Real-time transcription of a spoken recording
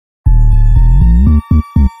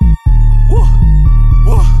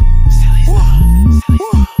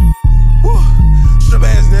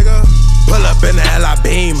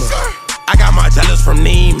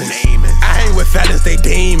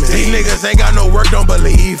no work, don't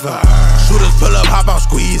believe her. Shooters pull up, hop out,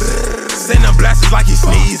 squeeze it. Send them blasters like he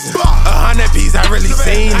sneezing. 100 P's, I really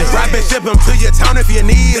seen it. Rap and ship them to your town if you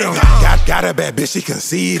need them. Got a bad bitch, she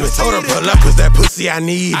conceited. Told her pull up, cause that pussy I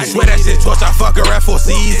need it. Swear that shit torch, I fuck her at 4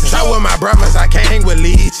 seasons. Try with my brothers, I can't hang with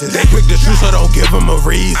leeches. They quick to shoot, so don't give them a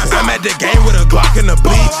reason. I'm at the game with a Glock in the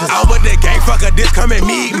bleachers. I'm with the gang, fuck a diss, come and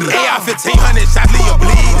meet me. AR 1500 shots, leave you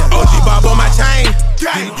bleeding. OG Bob on my chain.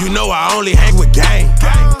 You know I only hang with gang.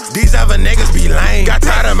 These other niggas be lame. Got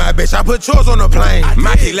tired of my bitch, I put chores on the plane.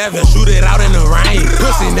 Mach 11, shoot it out in the rain.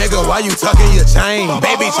 Pussy nigga, why you tucking your chain?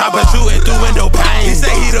 Baby chopper shooting through window pane. He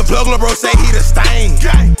say he the plug, lil' bro say he the stain.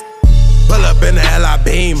 Pull up in the LI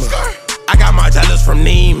Beamer. I got my jealous from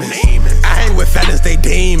Neiman. I hang with fellas, they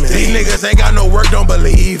demons. These niggas ain't got no work, don't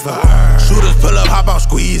believe her. Shooters pull up, hop out,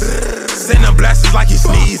 squeeze it. Send them blasters like he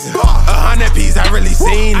sneezing. 100 P's, I really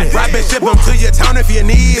seen it. Rap and ship them to your town if you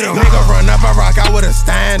need them. Nigga run up, I rock out with a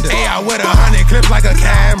standard. AI with 100 clips like a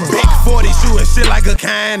camera. Big 40 shooting shit like a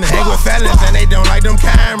cannon. Hang with fellas and they don't like them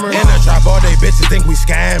cameras. In the trap, all they bitches think we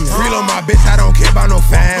scamming. Real on my bitch, I don't care about no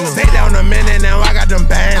phantom. Stay down a minute, now I got them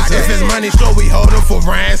bands. If it's money, sure we hold them for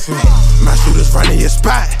ransom. My shooters running your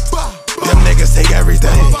spot. Them niggas take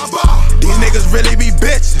everything. These niggas really be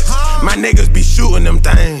bitches. My niggas be shooting them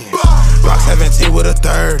things. Glock 17 with a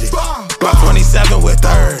 30. Glock 27 with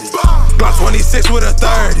 30. Glock 26 with a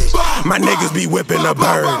 30. My niggas be whipping a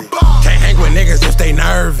birdie. Can't hang with niggas if they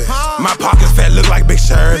nervous. My pockets fat, look like Big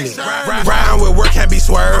Shirley. Round with work, can't be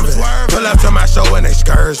swerving. Pull up to my show and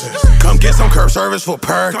excursions. Come get some curb service for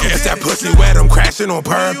Perkins. If that pussy wet, I'm crashing on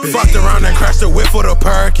purpose. Fucked around and crashed the whip for the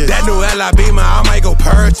Perkins. That new LI Beamer, I might go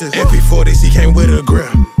purchase. MP40, he came with a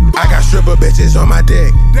grip. I got stripper bitches on my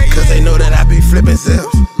dick, cause they know that I be flipping zips.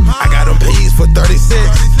 I got them P's for 36.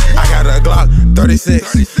 I got a Glock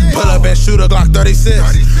 36. Pull up and shoot a Glock 36.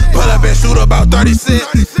 Pull up and shoot about 36.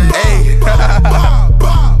 Ayy. Pull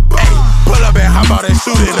up and hop out and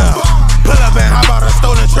shoot it up. Pull up and hop out a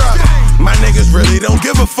stolen truck. My niggas really don't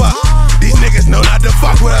give a fuck. These niggas know not to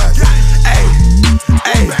fuck with us.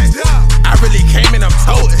 Ayy. I really came and I'm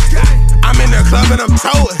toting. I'm in the club and I'm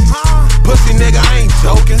toting. Pussy nigga, I ain't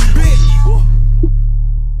joking.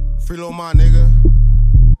 Free little my nigga.